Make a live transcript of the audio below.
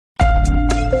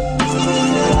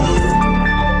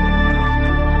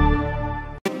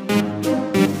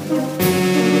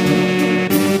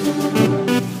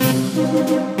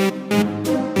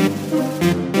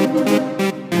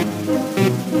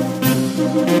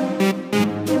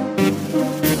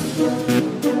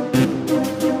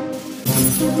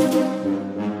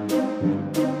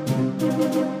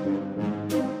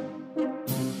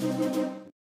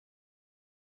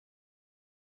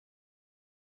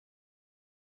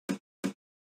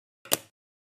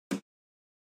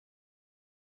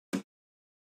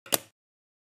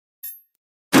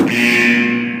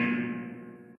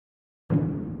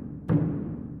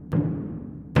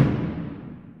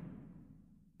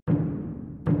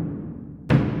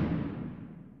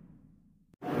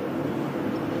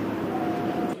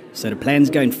So the plan's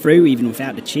going through even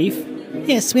without the chief?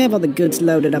 Yes, we have all the goods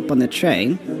loaded up on the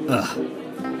train. Ugh.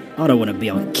 I don't want to be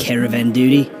on caravan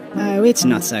duty. Oh, it's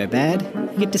not so bad.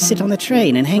 You get to sit on the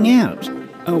train and hang out.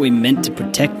 Are we meant to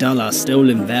protect all our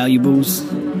stolen valuables?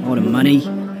 All the money?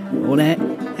 All that?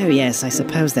 Oh yes, I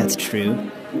suppose that's true.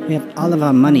 We have all of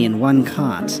our money in one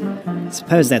cart. I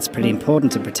suppose that's pretty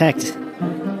important to protect.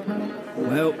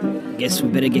 Well, guess we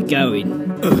better get going.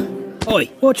 Ugh.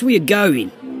 Oi, watch where you're going,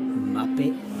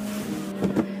 muppet.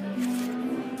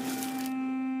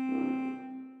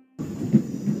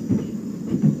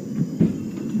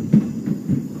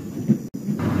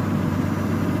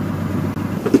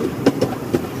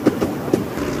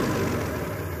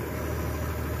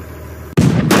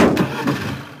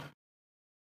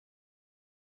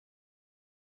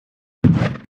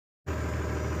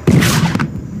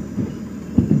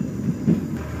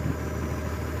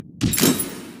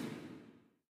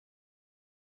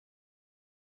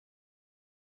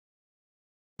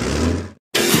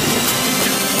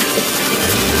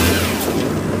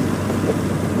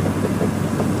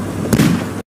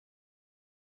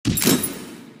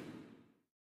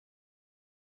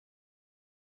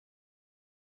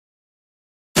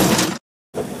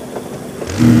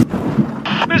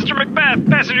 Mr. Macbeth,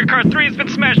 passenger car 3 has been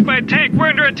smashed by a tank. We're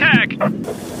under attack.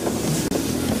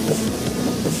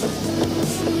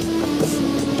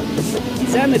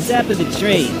 He's on the top of the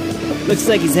train. Looks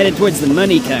like he's headed towards the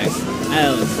money car.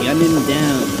 I'll gun him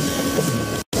down.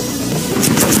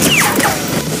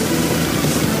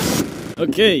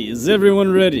 Okay, is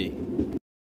everyone ready?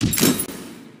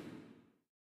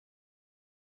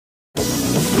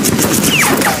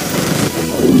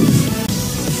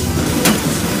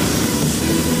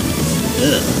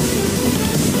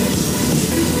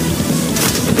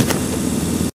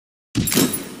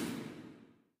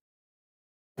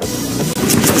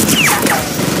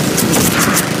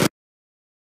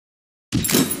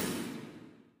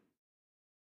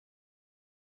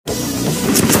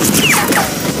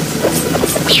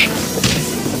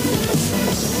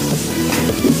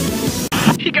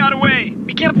 He got away.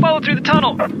 We can't follow through the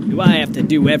tunnel. Do I have to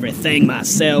do everything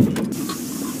myself?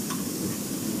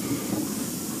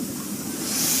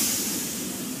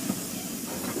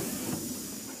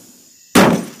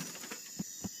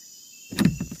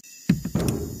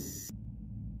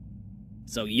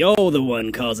 So you're the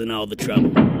one causing all the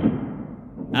trouble.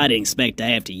 I didn't expect to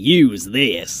have to use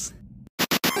this.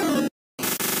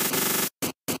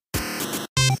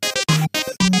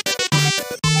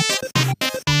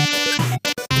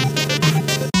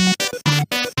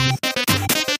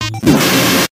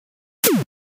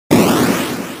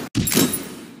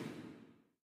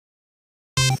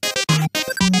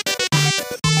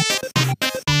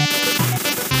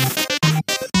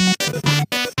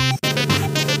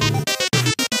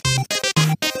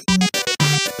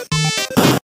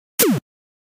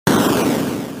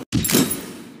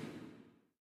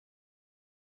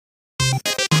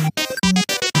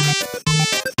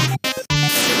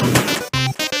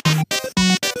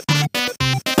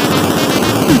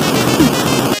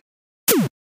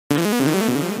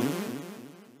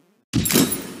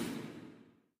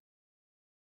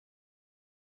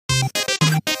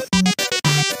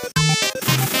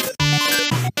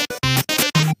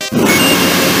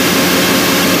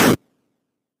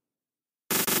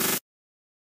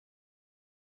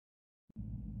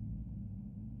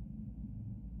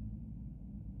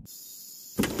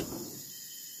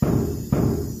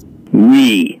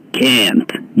 We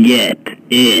can't get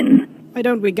in. Why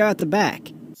don't we go out the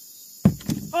back?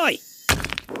 Oi!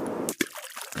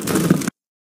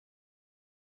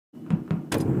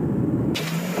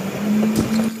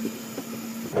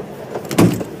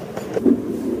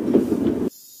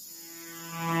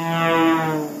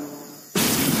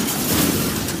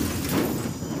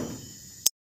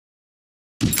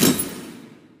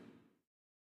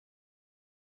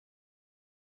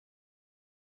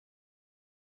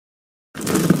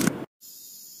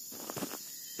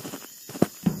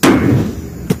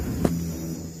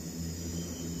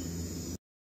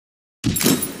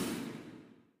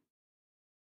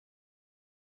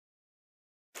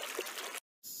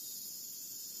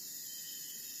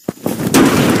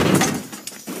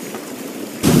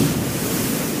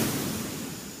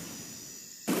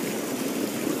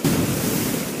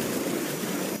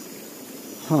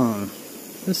 Huh.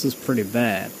 This is pretty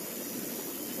bad.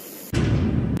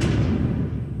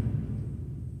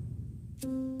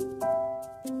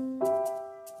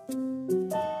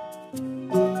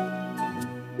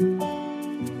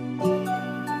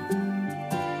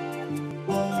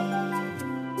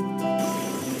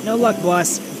 No luck,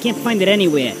 boss. Can't find it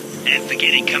anywhere. And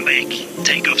forget it, come back.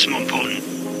 Takeoff's more important.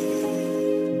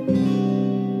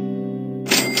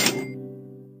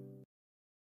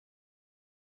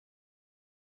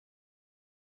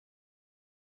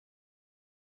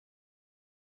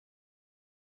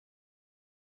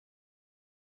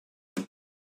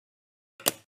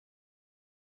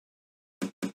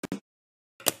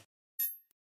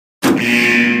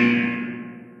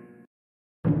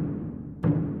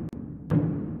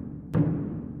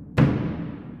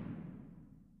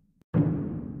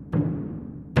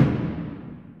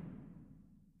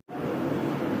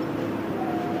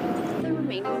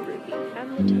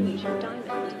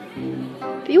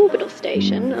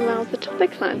 station allows the Topper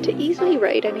clan to easily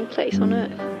raid any place on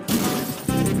Earth.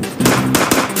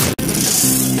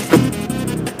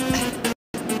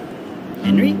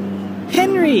 Henry?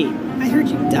 Henry! I heard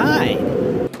you died!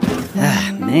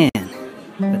 Ah, man.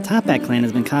 The Toppat clan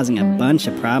has been causing a bunch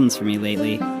of problems for me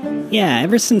lately. Yeah,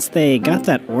 ever since they got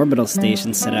that orbital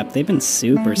station set up, they've been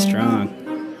super strong.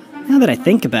 Now that I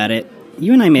think about it,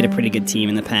 you and I made a pretty good team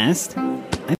in the past.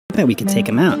 I bet we could take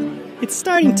them out. It's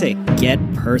starting to get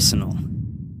personal.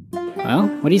 Well,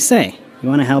 what do you say? You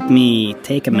want to help me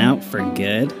take them out for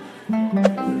good?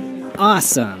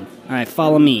 Awesome! Alright,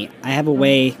 follow me. I have a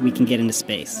way we can get into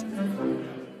space.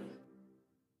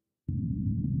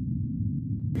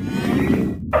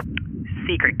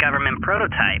 Secret government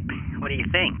prototype. What do you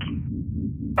think?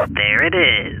 There it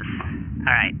is.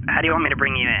 Alright, how do you want me to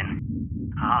bring you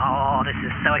in? Oh, this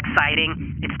is so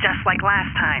exciting. It's just like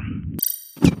last time.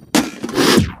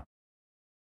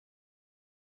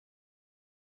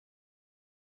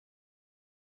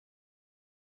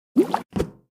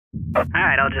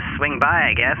 Alright, I'll just swing by,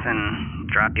 I guess, and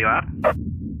drop you off.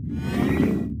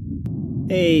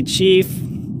 Hey, Chief.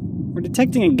 We're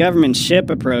detecting a government ship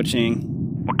approaching.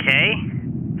 Okay,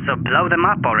 so blow them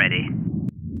up already.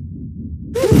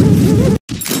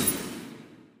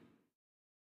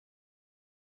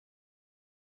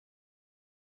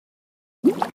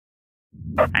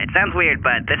 It sounds weird,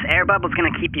 but this air bubble's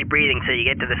gonna keep you breathing till you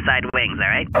get to the side wings,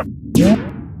 alright?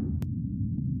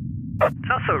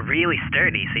 It's also really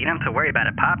sturdy, so you don't have to worry about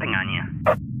it popping on you.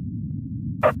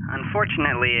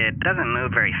 Unfortunately, it doesn't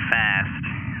move very fast.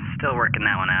 Still working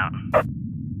that one out.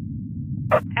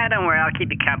 Don't worry, I'll keep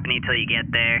you company till you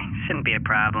get there. Shouldn't be a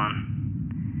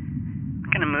problem.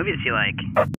 What kind of movies do you like?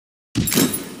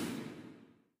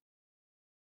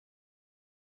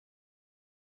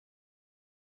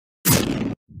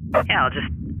 Yeah, I'll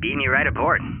just beam you right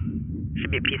aboard.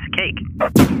 Should be a piece of cake.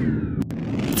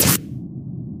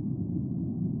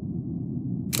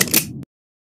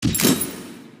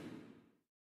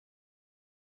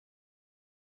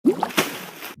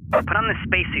 Put on this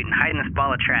spacesuit and hide in this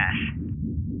ball of trash.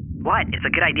 What? It's a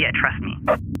good idea, trust me.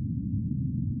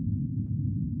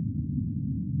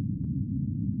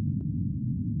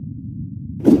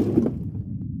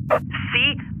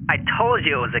 See? I told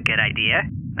you it was a good idea.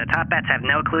 The top bats have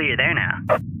no clue you're there now.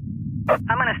 I'm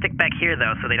gonna stick back here,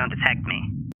 though, so they don't detect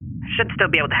me. Should still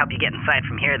be able to help you get inside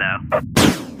from here, though.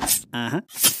 Uh-huh.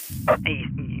 Hey,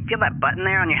 you feel that button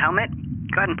there on your helmet?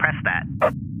 Go ahead and press that.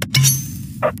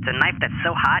 It's a knife that's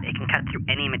so hot, it can cut through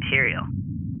any material.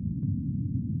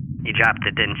 You dropped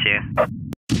it, didn't you?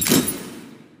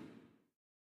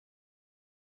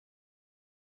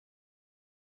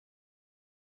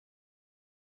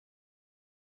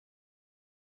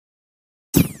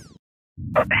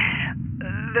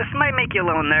 This might make you a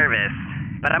little nervous,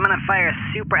 but I'm gonna fire a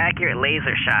super accurate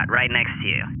laser shot right next to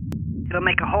you. It'll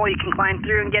make a hole you can climb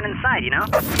through and get inside, you know?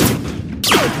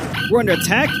 We're under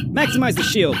attack? Maximize the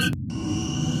shields!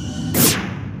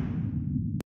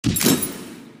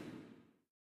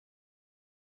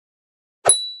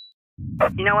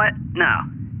 You know what? No.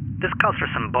 This calls for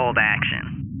some bold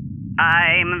action.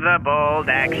 I'm the bold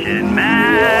action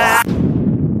man!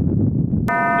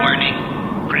 Warning.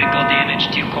 Critical damage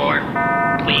to core.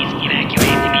 Please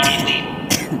evacuate immediately.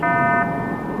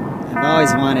 I've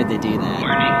always wanted to do that.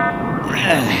 Warning.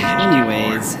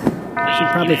 Anyways, I should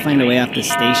probably find a way off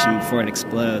this station before it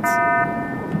explodes.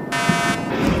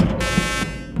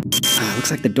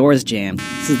 Looks like the door's jammed.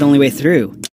 This is the only way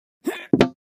through.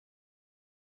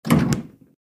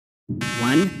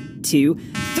 1, 2, 3.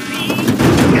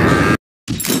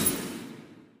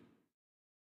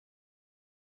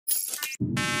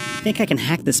 I think I can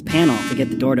hack this panel to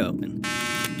get the door to open.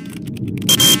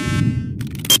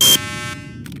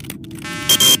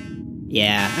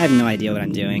 Yeah, I have no idea what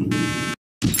I'm doing.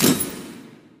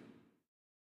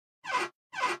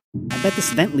 I bet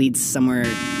this vent leads somewhere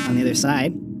on the other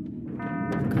side.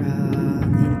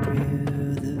 Crawling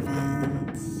through the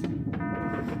vents.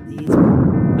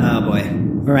 Oh boy,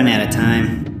 we're running out of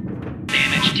time.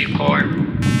 Damage to core.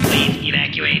 Please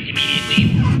evacuate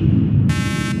immediately.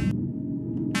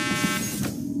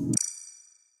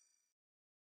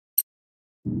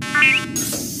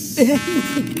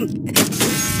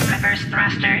 Reverse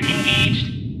thruster engaged.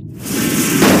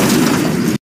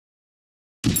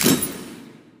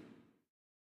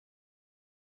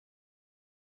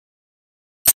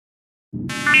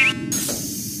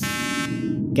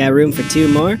 Got room for 2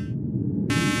 more?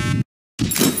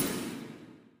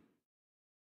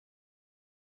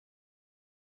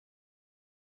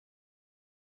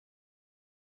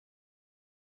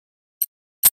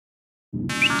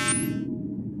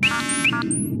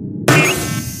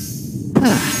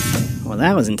 Well,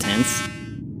 that was intense.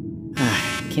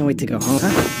 Can't wait to go home.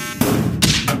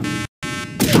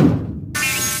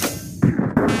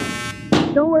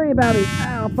 Don't worry about it.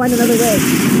 I'll find another way.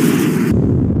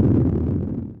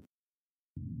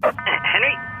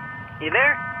 Henry? You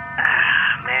there?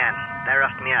 Man, that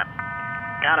roughed me up.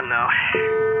 Got him, though.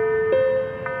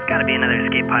 There's gotta be another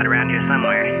escape pod around here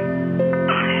somewhere.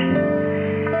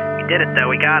 We did it, though.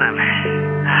 We got him.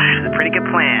 It was a pretty good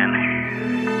plan.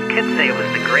 Could say it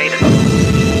was the greatest.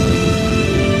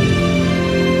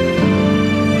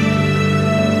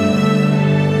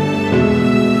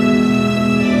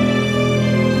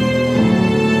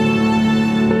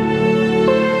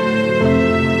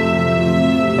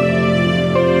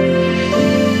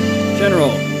 General,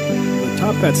 the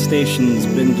Toppat station's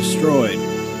been destroyed.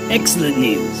 Excellent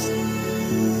news.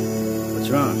 What's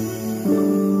wrong?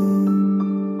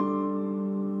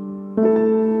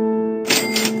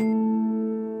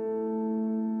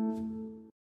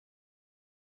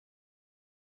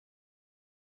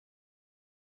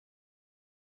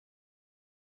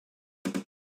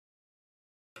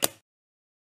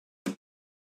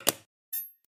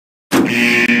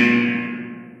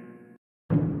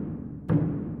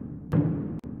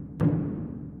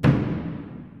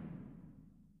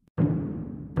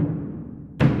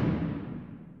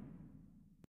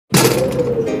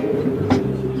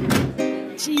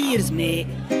 Cheers, mate.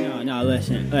 No,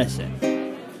 listen.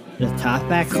 The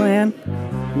Toppat clan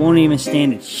won't even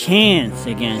stand a chance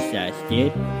against us,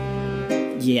 dude.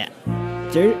 Yeah,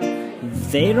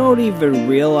 they don't even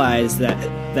realize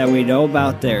that we know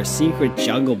about their secret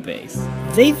jungle base.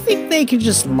 They think they could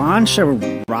just launch a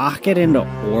rocket into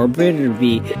orbit and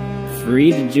be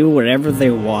free to do whatever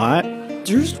they want.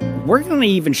 We're gonna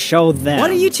even show them. What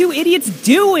are you two idiots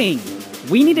doing?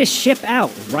 We need to ship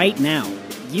out right now.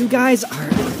 You guys are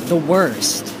the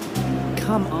worst.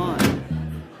 Come on.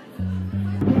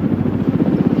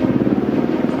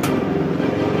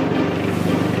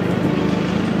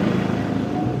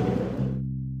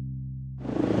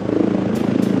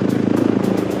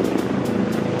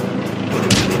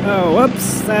 Oh,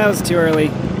 whoops, that was too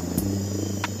early.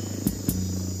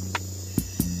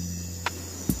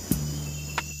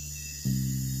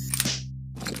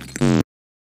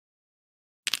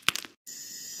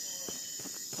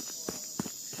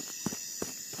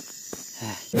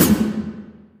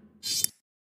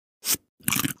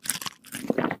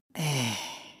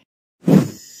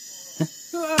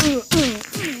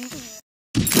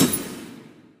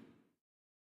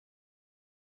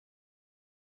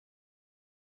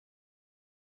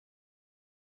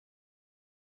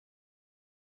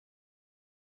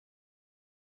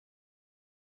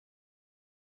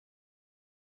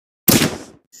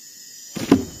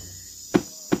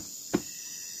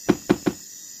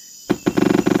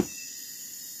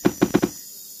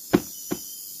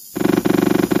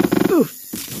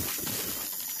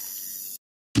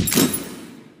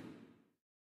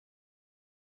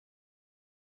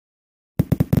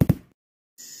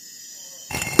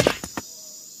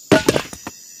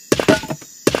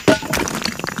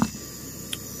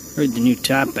 Heard the new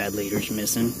Toppat leader's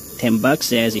missing. $10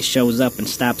 says he shows up and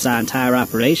stops our entire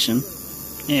operation.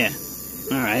 Yeah,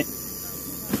 alright.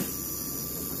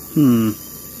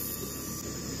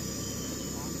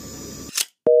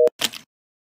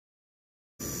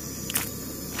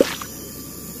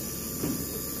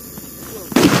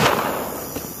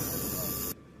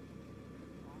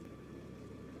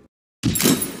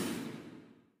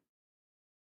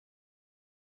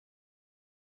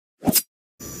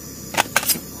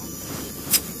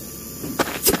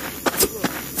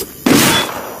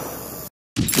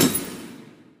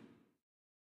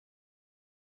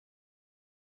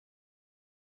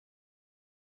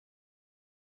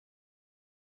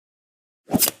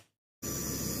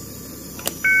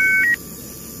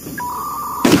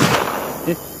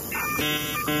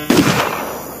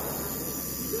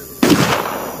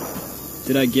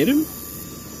 Did I get him?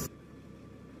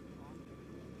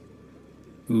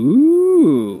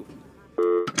 Ooh.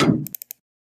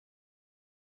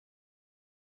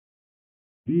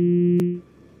 Big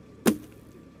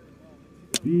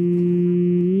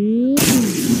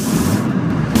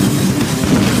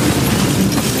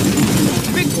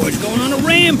boy's going on a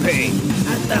rampage.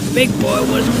 I thought Big Boy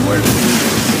wasn't working.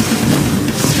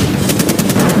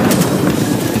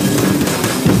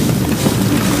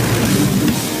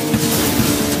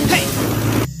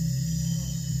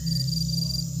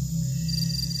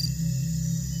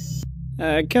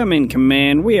 Come in,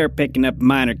 Command. We are picking up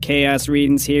minor chaos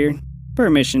readings here.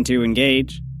 Permission to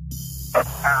engage.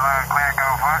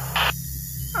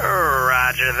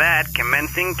 Roger that.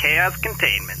 Commencing chaos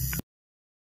containment.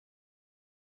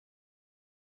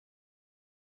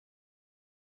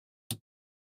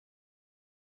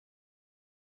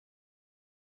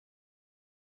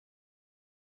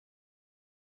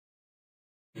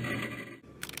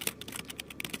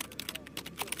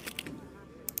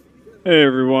 Hey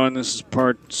everyone, this is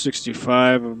part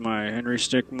 65 of my Henry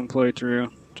Stickmin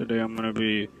playthrough. Today I'm going to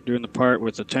be doing the part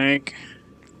with the tank.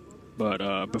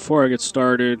 But before I get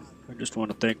started, I just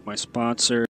want to thank my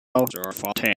sponsor,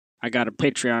 Tank. I got a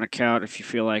Patreon account if you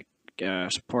feel like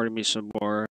supporting me some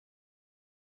more.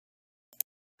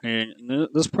 And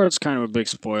this part's kind of a big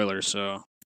spoiler, so...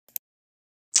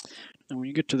 And when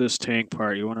you get to this tank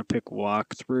part, you want to pick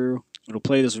walkthrough. It'll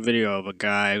play this video of a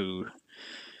guy who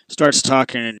starts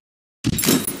talking and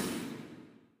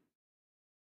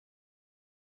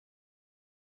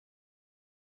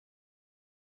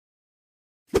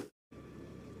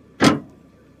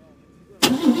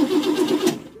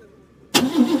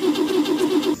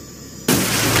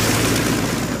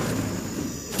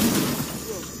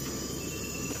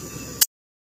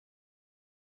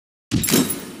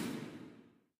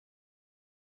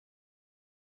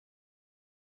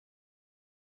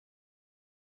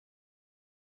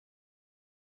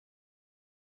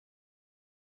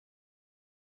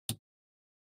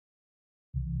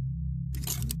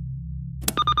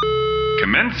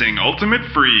Commencing Ultimate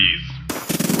Freeze.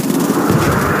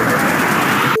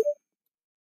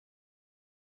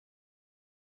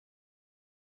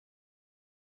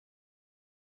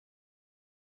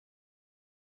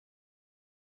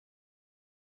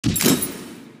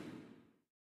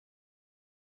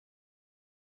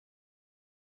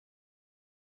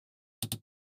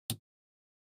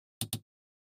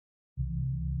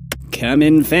 Come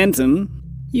in, Phantom.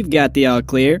 You've got the all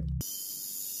clear.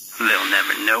 They'll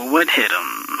never know what hit them.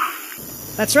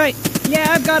 That's right. Yeah,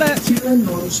 I've got a... Human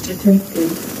launch detected.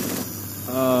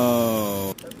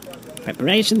 Oh.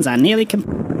 Preparations are nearly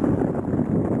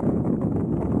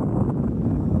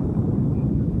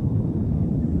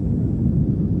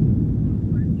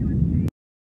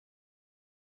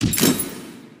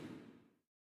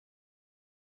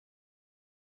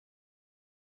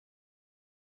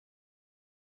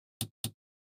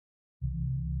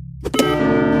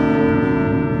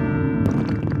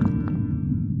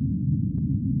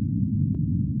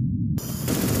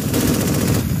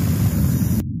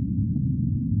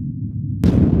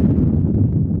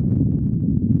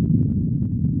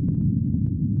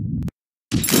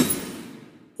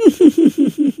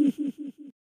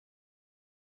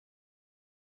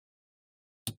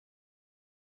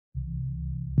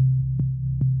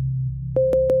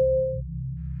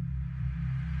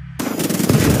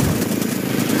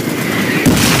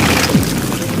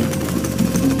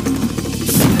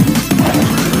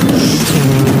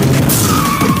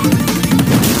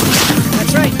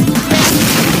That's right.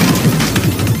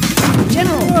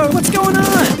 General, whoa, what's going on?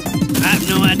 I have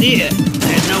no idea.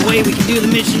 There's no way we can do the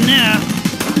mission now.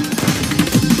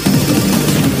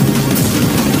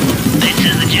 This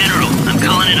is the General. I'm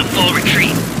calling in a full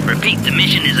retreat. Repeat, the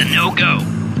mission is a no-go.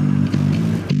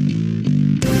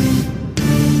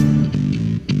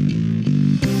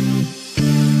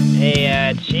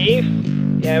 Hey, Chief?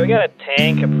 Yeah, we got a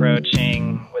tank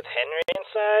approaching with Henry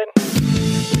inside.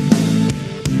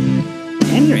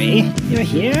 Henry, you're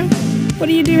here? What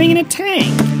are you doing in a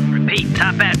tank? Repeat,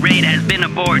 Top Hat raid has been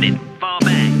aborted. Fall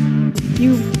back.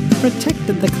 You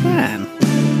protected the clan.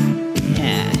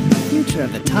 Yeah, the future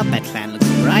of the Top Hat clan looks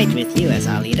bright with you as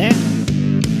our leader.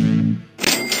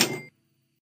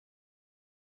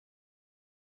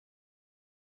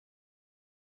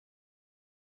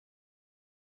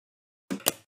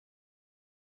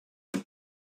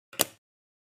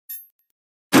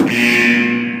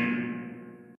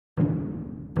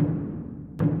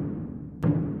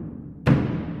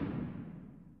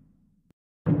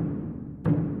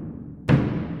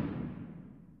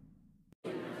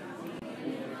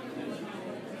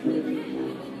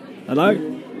 Hello?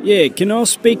 Yeah, can I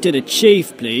speak to the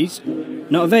chief, please?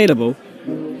 Not available?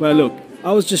 Well, look,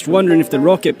 I was just wondering if the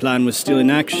rocket plan was still in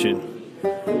action.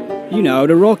 You know,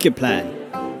 the rocket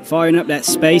plan. Firing up that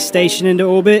space station into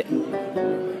orbit?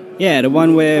 Yeah, the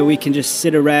one where we can just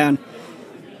sit around...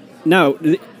 No,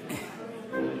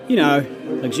 you know,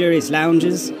 luxurious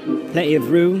lounges, plenty of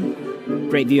room,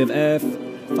 great view of Earth,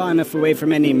 far enough away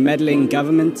from any meddling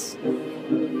governments.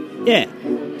 Yeah,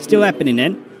 still happening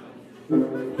then?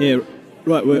 Yeah,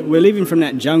 right, we're leaving from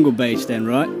that jungle base then,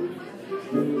 right?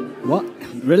 What?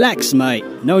 Relax, mate.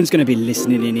 No one's going to be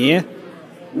listening in here.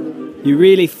 You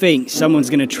really think someone's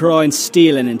going to try and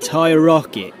steal an entire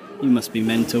rocket? You must be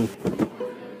mental.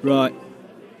 Right.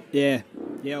 Yeah,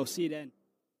 I'll see you then.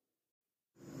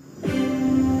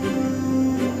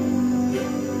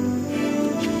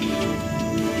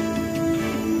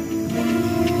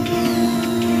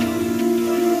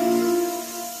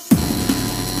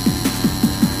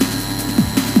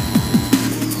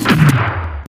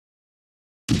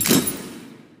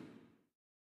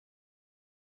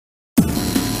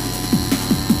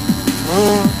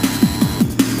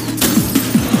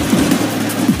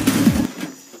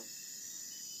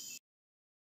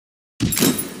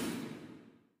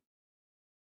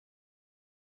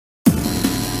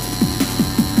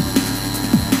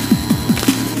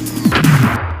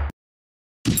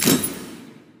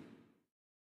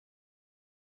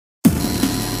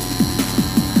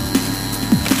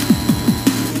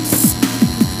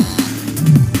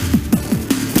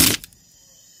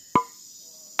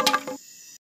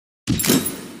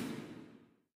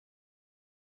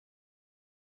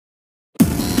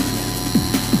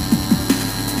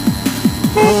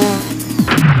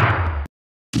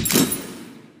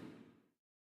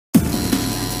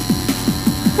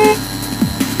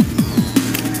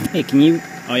 Hey, can you...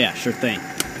 Oh yeah, sure thing.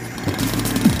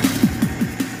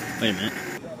 Wait a minute.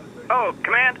 Oh,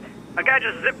 Command, a guy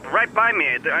just zipped right by me.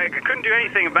 I couldn't do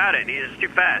anything about it. He's too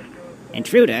fast.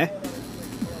 Intruder?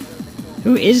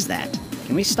 Who is that?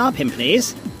 Can we stop him,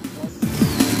 please?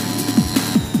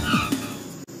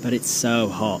 But it's so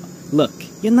hot. Look,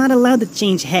 you're not allowed to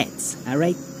change heads,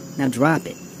 alright? Now drop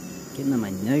it. Getting on my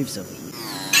nerves over here.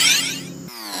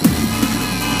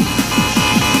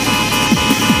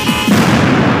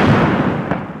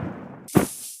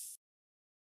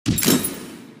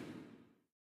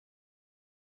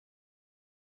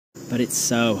 But it's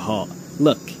so hot.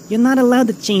 Look, you're not allowed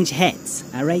to change heads,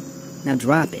 alright? Now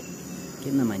drop it.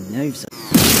 Getting on my nerves.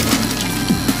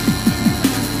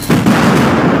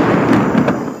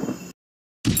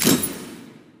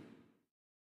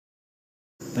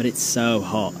 But it's so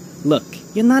hot. Look,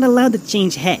 you're not allowed to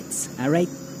change heads, alright?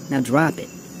 Now drop it.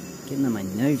 Getting on my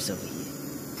nerves over here.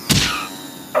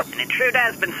 An intruder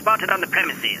has been spotted on the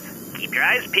premises. Keep your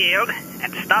eyes peeled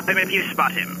and stop him if you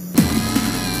spot him.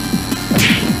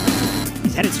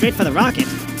 He's headed straight for the rocket.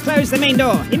 Close the main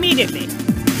door, immediately!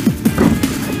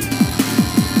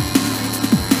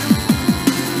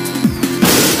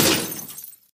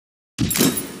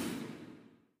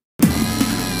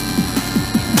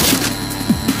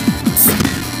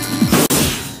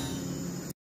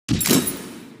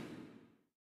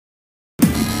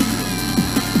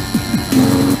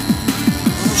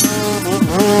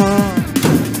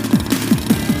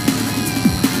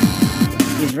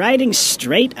 He's riding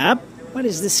straight up? What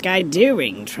is this guy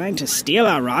doing? Trying to steal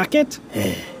our rocket?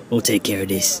 We'll take care of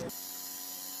this.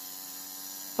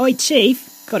 Oi,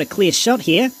 Chief. Got a clear shot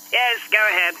here. Yes, go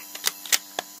ahead.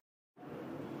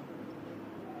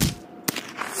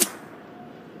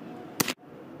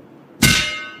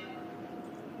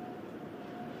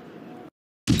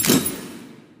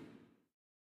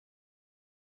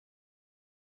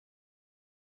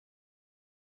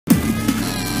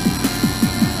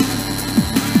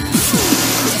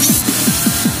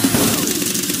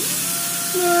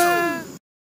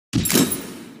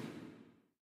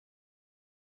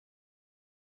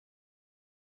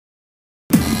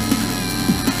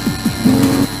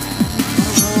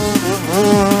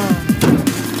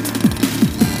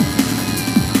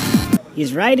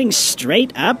 He's riding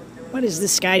straight up? What is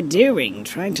this guy doing?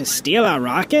 Trying to steal our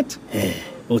rocket?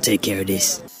 We'll take care of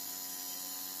this.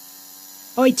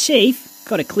 Oi, Chief.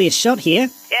 Got a clear shot here.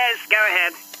 Yes, go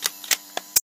ahead.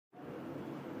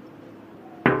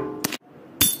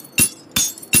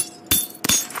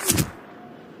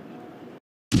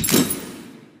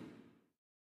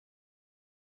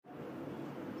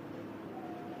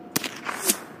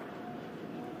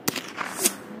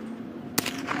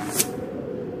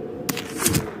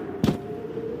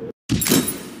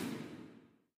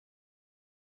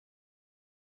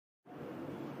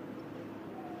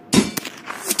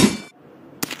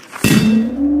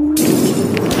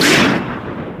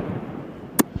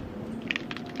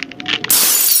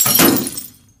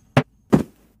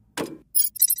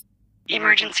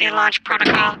 Emergency launch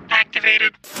protocol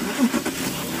activated.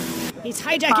 He's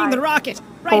hijacking the rocket.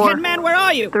 Right-hand man, where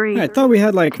are you? 3, I thought we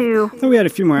had like... 2, I thought we had a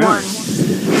few more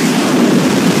hours.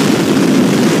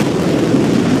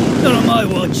 Not on my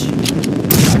watch.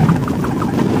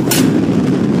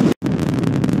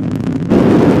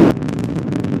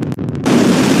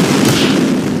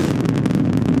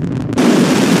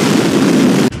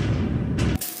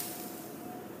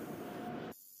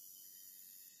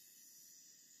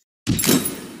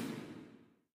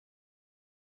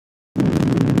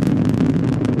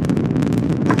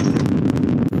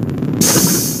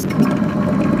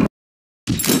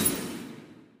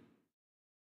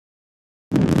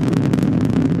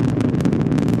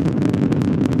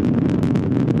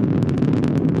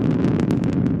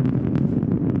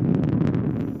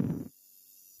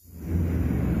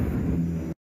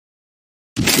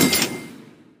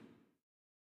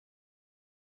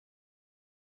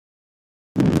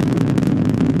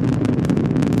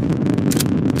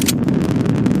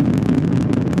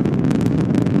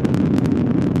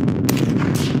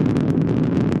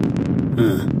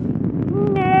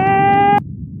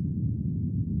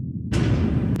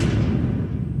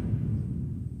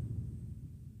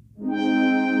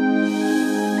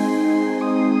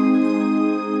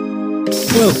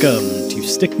 Welcome to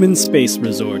Stickman Space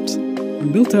Resort.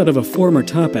 Built out of a former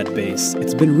Toppat base,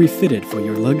 it's been refitted for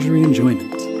your luxury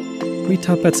enjoyment. We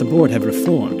Toppats aboard have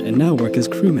reformed and now work as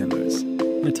crew members.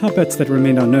 The Toppats that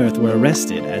remained on Earth were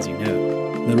arrested, as you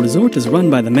know. The resort is run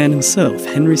by the man himself,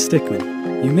 Henry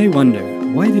Stickman. You may wonder,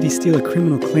 why did he steal a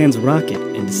criminal clan's rocket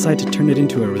and decide to turn it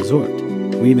into a resort?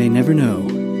 We may never know,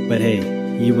 but hey,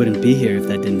 You wouldn't be here if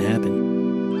that didn't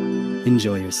happen.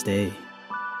 Enjoy your stay.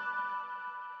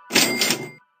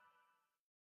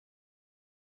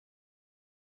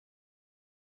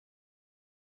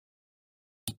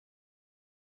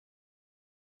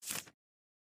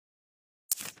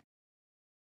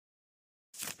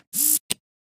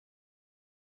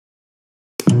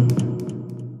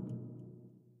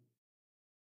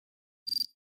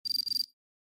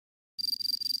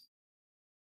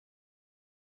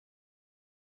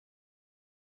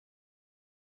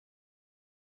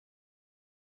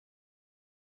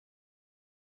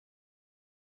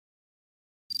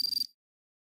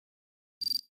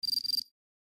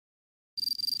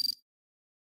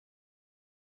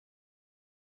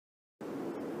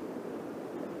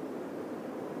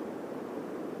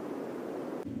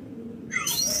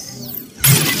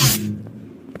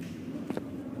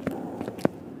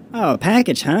 Oh, a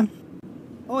package, huh?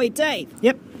 Oi, Dave!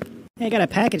 Yep. Hey, I got a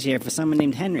package here for someone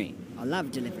named Henry. I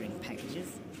love delivering.